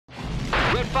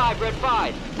Red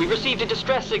 5. We received a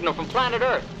distress signal from planet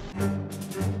Earth.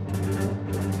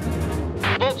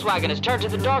 Volkswagen has turned to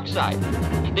the dark side.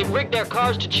 They've rigged their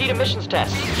cars to cheat emissions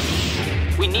tests.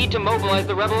 We need to mobilize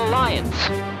the Rebel Alliance.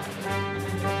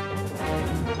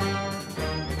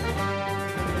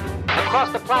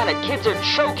 Across the planet, kids are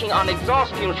choking on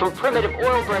exhaust fumes from primitive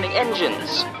oil-burning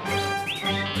engines.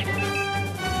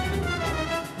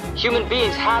 Human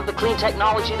beings have the clean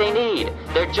technology they need.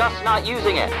 They're just not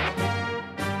using it.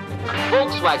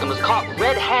 Volkswagen was caught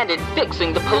red-handed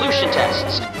fixing the pollution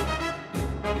tests.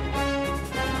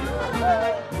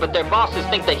 But their bosses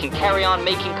think they can carry on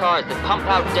making cars that pump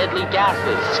out deadly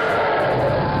gases.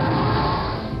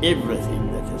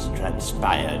 Everything that has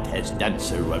transpired has done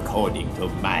so according to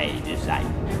my design.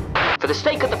 For the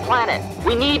sake of the planet,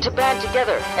 we need to band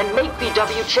together and make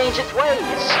VW change its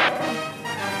ways.